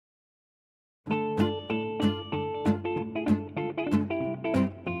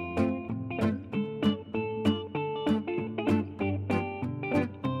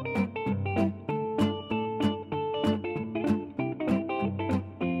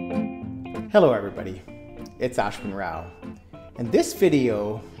Hello everybody, it's Ashwin Rao, and this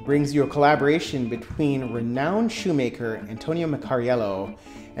video brings you a collaboration between renowned shoemaker Antonio Meccariello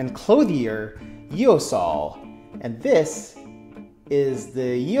and clothier Yeossal, and this is the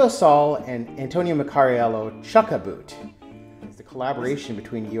Yeossal and Antonio Meccariello Chukka boot. The collaboration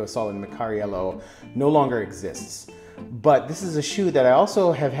between Yeossal and Meccariello no longer exists, but this is a shoe that I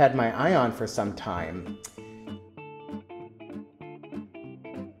also have had my eye on for some time.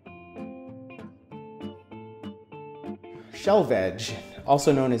 Shelvedge,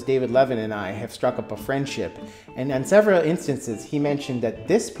 also known as David Levin, and I have struck up a friendship, and on several instances he mentioned that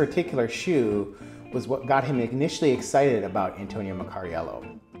this particular shoe was what got him initially excited about Antonio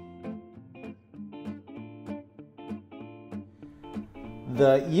Meccariello.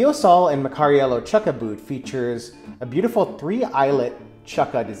 The Yeossal and Meccariello Chukka boot features a beautiful 3-eyelet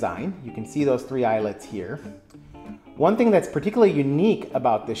Chukka design. You can see those 3 eyelets here. One thing that's particularly unique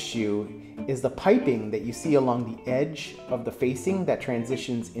about this shoe is the piping that you see along the edge of the facing that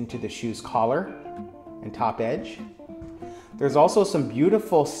transitions into the shoe's collar and top edge. There's also some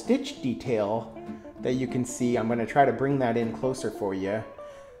beautiful stitch detail that you can see. I'm going to try to bring that in closer for you,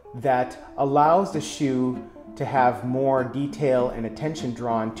 that allows the shoe to have more detail and attention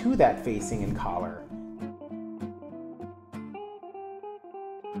drawn to that facing and collar.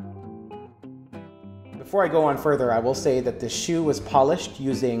 Before I go on further, I will say that this shoe was polished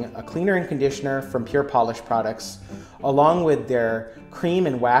using a cleaner and conditioner from Pure Polish products, along with their cream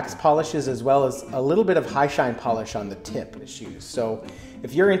and wax polishes, as well as a little bit of high shine polish on the tip of the shoes. So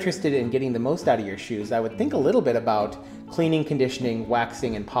if you're interested in getting the most out of your shoes, I would think a little bit about cleaning, conditioning,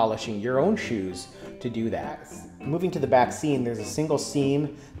 waxing, and polishing your own shoes to do that. Moving to the back seam, there's a single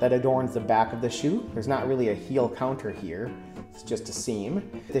seam that adorns the back of the shoe. There's not really a heel counter here. It's just a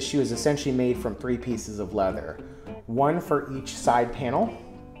seam. This shoe is essentially made from 3 pieces of leather, one for each side panel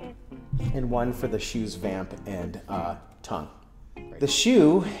and one for the shoe's vamp and tongue. The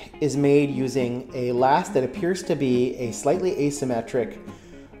shoe is made using a last that appears to be a slightly asymmetric,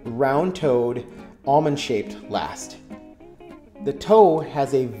 round-toed, almond-shaped last. The toe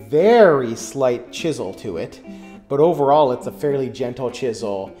has a very slight chisel to it, but overall it's a fairly gentle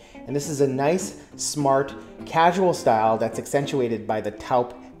chisel, and this is a nice, smart, casual style that's accentuated by the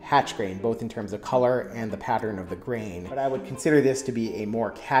Taupe Hatchgrain, both in terms of color and the pattern of the grain. But I would consider this to be a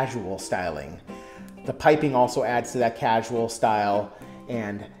more casual styling. The piping also adds to that casual style,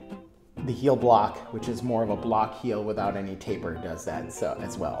 and the heel block, which is more of a block heel without any taper, does that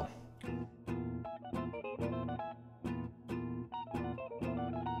as well.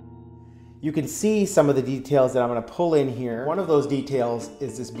 You can see some of the details that I'm going to pull in here. One of those details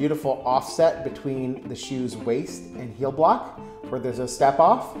is this beautiful offset between the shoe's waist and heel block, where there's a step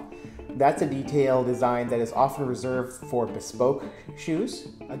off. That's a detail design that is often reserved for bespoke shoes.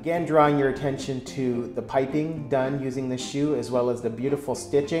 Again, drawing your attention to the piping done using the shoe, as well as the beautiful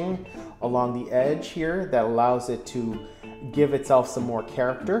stitching along the edge here that allows it to give itself some more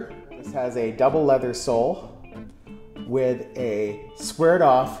character. This has a double leather sole with a squared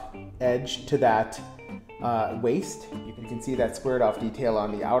off edge to that waist. You can see that squared off detail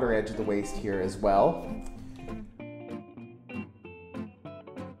on the outer edge of the waist here as well.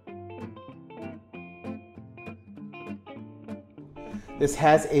 This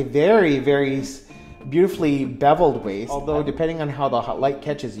has a very, very beautifully beveled waist, although depending on how the light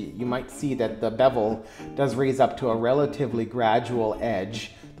catches you, you might see that the bevel does raise up to a relatively gradual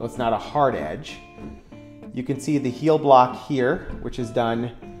edge, though it's not a hard edge. You can see the heel block here, which is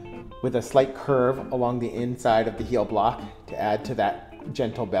done with a slight curve along the inside of the heel block to add to that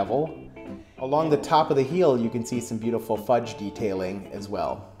gentle bevel. Along the top of the heel, you can see some beautiful fudge detailing as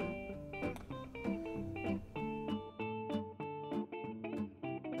well.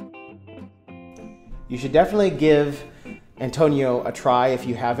 You should definitely give Antonio a try if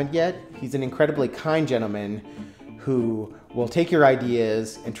you haven't yet. He's an incredibly kind gentleman who will take your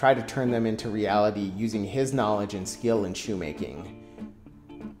ideas and try to turn them into reality using his knowledge and skill in shoemaking.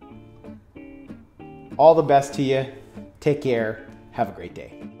 All the best to you. Take care. Have a great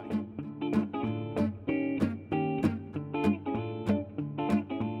day.